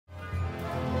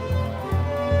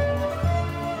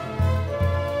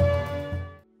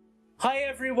Hi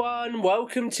everyone,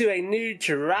 welcome to a new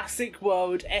Jurassic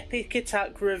World Epic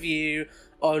Attack review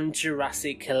on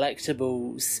Jurassic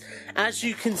Collectibles. As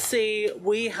you can see,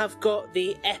 we have got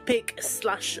the epic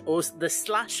attacking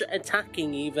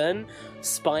even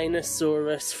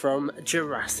Spinosaurus from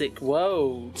Jurassic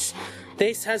World.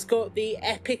 This has got the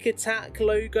epic attack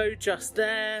logo just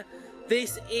there.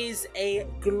 This is a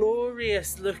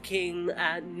glorious looking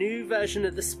new version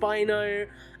of the Spino,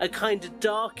 a kind of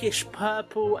darkish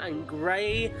purple and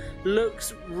grey.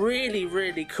 Looks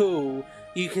really cool.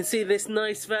 You can see this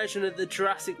nice version of the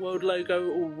Jurassic World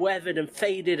logo all weathered and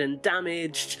faded and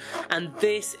damaged, and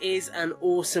this is an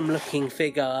awesome looking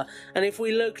figure. And if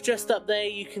we look just up there,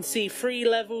 you can see 3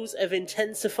 levels of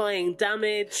intensifying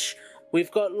damage.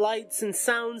 We've got lights and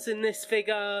sounds in this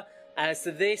figure.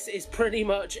 So this is pretty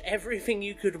much everything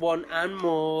you could want and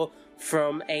more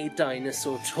from a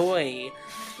dinosaur toy.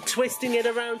 Twisting it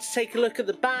around to take a look at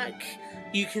the back,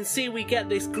 you can see we get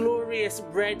this glorious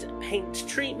red paint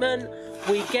treatment.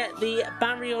 We get the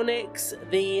baryonyx,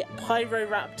 the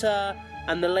pyroraptor,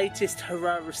 and the latest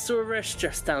Herasaurus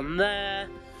just down there.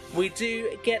 We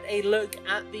do get a look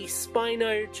at the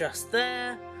Spino just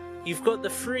there. You've got the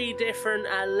 3 different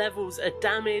levels of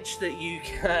damage that you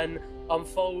can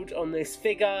unfold on this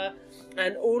figure,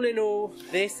 and all in all,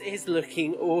 this is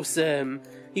looking awesome.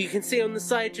 You can see on the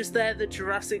side just there the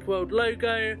Jurassic World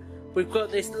logo. We've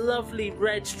got this lovely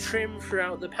red trim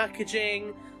throughout the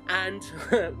packaging, and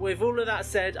with all of that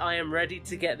said, I am ready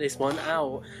to get this one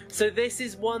out. So this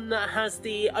is one that has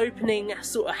the opening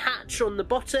sort of hatch on the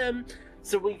bottom,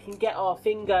 so we can get our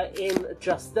finger in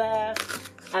just there.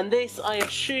 And this, I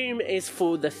assume, is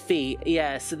for the feet.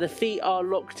 Yeah, so the feet are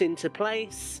locked into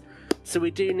place. So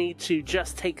we do need to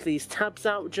just take these tabs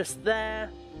out just there.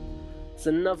 There's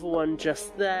another one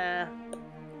just there,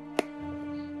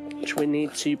 which we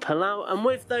need to pull out. And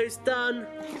with those done,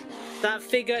 that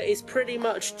figure is pretty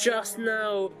much just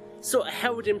now sort of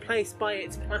held in place by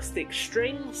its plastic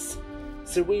strings.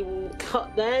 So we will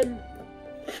cut them.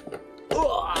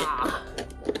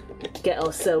 Get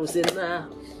ourselves in there.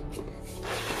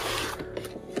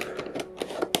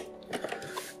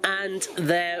 And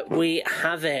there we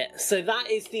have it. So that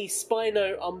is the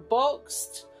Spino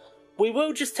unboxed. We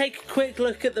will just take a quick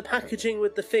look at the packaging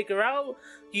with the figure out.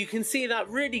 You can see that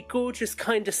really gorgeous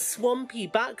kind of swampy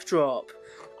backdrop.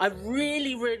 I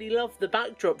really love the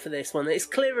backdrop for this one. It's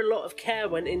clear a lot of care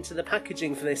went into the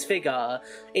packaging for this figure.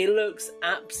 It looks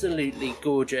absolutely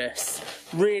gorgeous.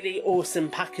 Really awesome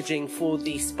packaging for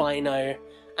the Spino.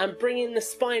 And bringing the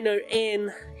Spino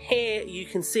in, here you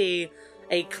can see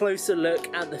a closer look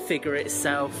at the figure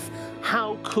itself.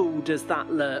 How cool does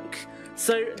that look?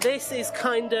 So this is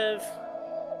kind of,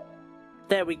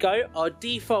 there we go, our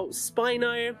default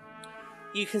Spino.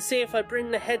 You can see if I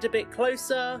bring the head a bit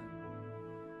closer,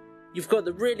 you've got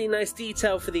the really nice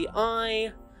detail for the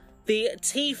eye. The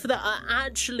teeth that are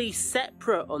actually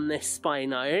separate on this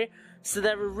Spino, so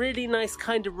they're a really nice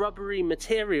kind of rubbery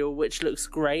material, which looks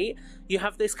great. You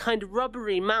have this kind of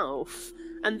rubbery mouth.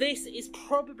 And this is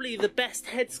probably the best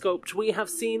head sculpt we have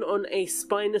seen on a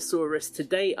Spinosaurus to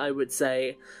date, I would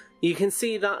say. You can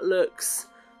see that looks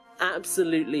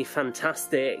absolutely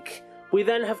fantastic. We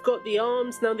then have got the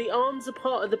arms. Now the arms are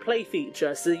part of the play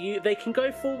feature, so they can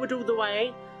go forward all the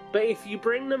way, but if you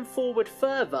bring them forward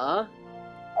further,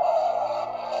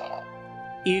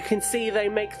 you can see they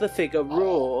make the figure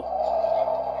roar.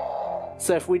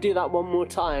 So if we do that one more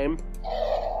time.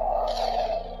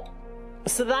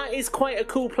 So that is quite a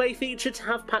cool play feature to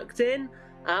have packed in.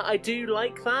 I do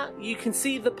like that. You can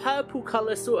see the purple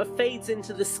colour sort of fades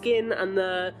into the skin and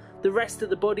the rest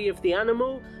of the body of the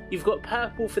animal. You've got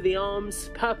purple for the arms,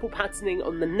 purple patterning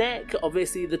on the neck,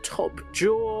 obviously the top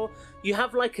jaw. You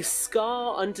have like a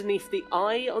scar underneath the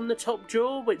eye on the top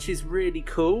jaw, which is really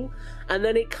cool. And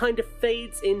then it kind of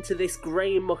fades into this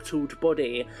grey mottled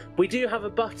body. We do have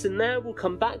a button there, we'll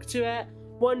come back to it.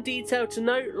 One detail to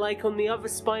note, like on the other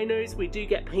Spinos, we do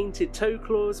get painted toe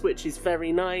claws, which is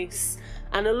very nice.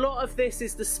 And a lot of this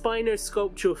is the Spino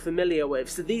sculpt you're familiar with.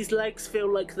 So these legs feel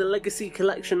like the Legacy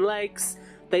Collection legs.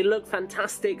 They look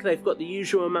fantastic. They've got the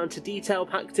usual amount of detail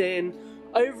packed in.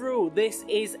 Overall, this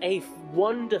is a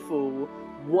wonderful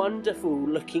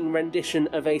looking rendition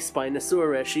of a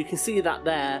Spinosaurus. You can see that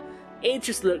there. It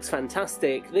just looks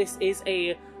fantastic. This is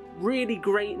a really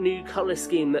great new colour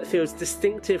scheme that feels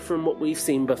distinctive from what we've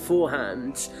seen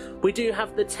beforehand. We do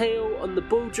have the tail on the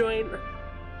ball joint,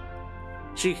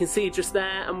 so you can see just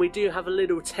there, and we do have a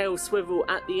little tail swivel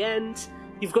at the end.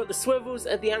 You've got the swivels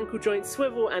at the ankle joint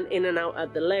swivel and in and out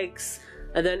at the legs,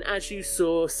 and then as you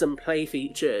saw, some play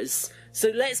features. So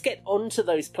let's get on to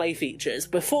those play features.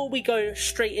 Before we go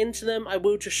straight into them, I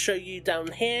will just show you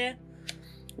down here.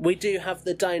 We do have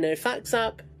the Dino Facts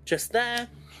app just there.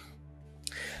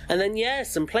 And then, yeah,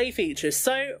 some play features.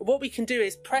 So what we can do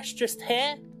is press just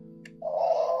here.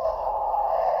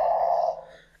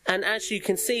 And as you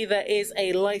can see, there is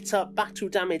a light up battle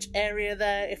damage area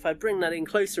there. If I bring that in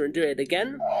closer and do it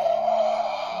again.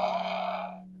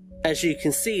 As you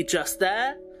can see just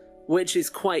there, which is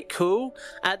quite cool.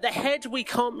 The head we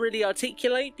can't really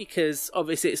articulate because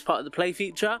obviously it's part of the play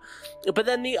feature. But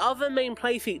then the other main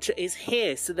play feature is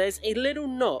here. So there's a little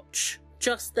notch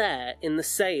just there in the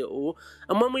sail,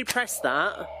 and when we press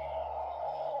that,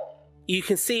 you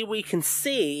can see we can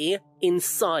see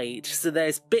inside. So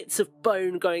there's bits of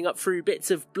bone going up through, bits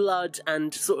of blood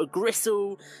and sort of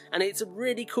gristle, and it's a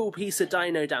really cool piece of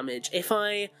dino damage. If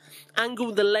I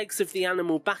angle the legs of the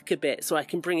animal back a bit so I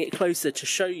can bring it closer to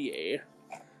show you,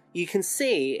 you can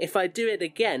see if I do it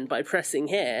again by pressing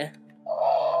here,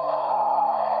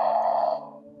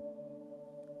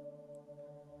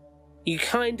 you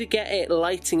kind of get it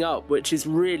lighting up, which is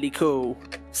really cool.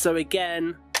 So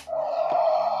again,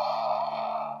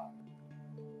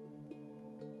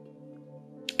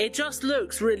 it just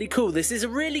looks really cool. This is a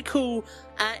really cool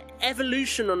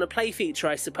evolution on a play feature,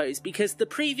 I suppose, because the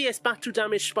previous battle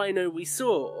damage Spino we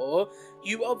saw,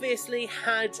 you obviously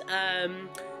had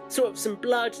sort of some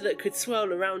blood that could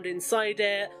swirl around inside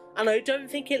it, and I don't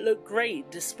think it looked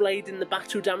great displayed in the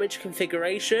battle damage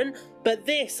configuration. But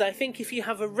this, I think if you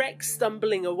have a Rex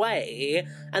stumbling away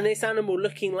and this animal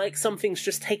looking like something's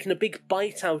just taken a big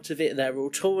bite out of it there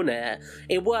or torn it,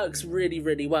 it works really,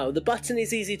 really well. The button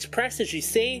is easy to press, as you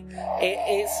see.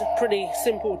 It's pretty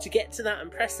simple to get to that and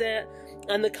press it.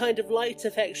 And the kind of light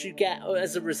effects you get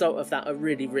as a result of that are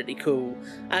really, really cool.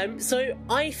 So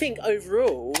I think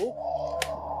overall,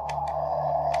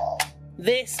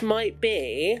 this might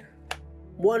be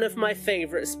one of my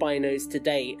favourite Spinos to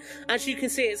date. As you can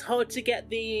see, it's hard to get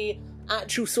the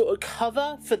actual sort of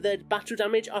cover for the battle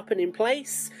damage up and in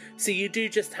place, so you do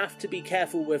just have to be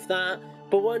careful with that.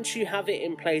 But once you have it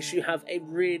in place, you have a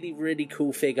really, really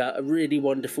cool figure, a really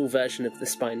wonderful version of the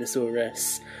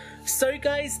Spinosaurus. So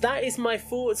guys, that is my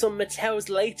thoughts on Mattel's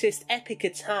latest Epic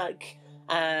Attack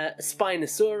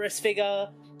Spinosaurus figure.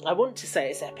 I want to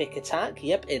say it's Epic Attack,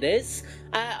 yep it is.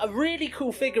 A really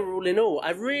cool figure all in all.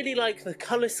 I really like the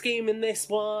colour scheme in this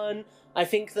one. I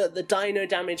think that the dino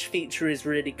damage feature is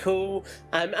really cool,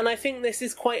 and I think this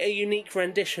is quite a unique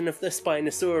rendition of the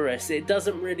Spinosaurus. It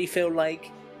doesn't really feel like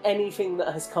anything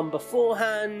that has come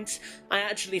beforehand. I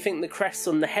actually think the crests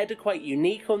on the head are quite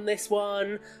unique on this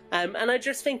one, and I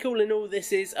just think all in all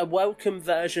this is a welcome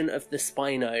version of the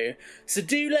Spino. So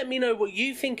do let me know what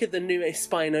you think of the newest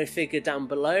Spino figure down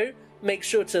below. Make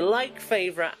sure to like,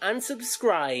 favourite and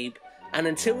subscribe, and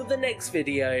until the next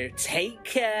video, take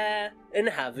care and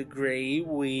have a great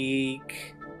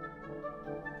week.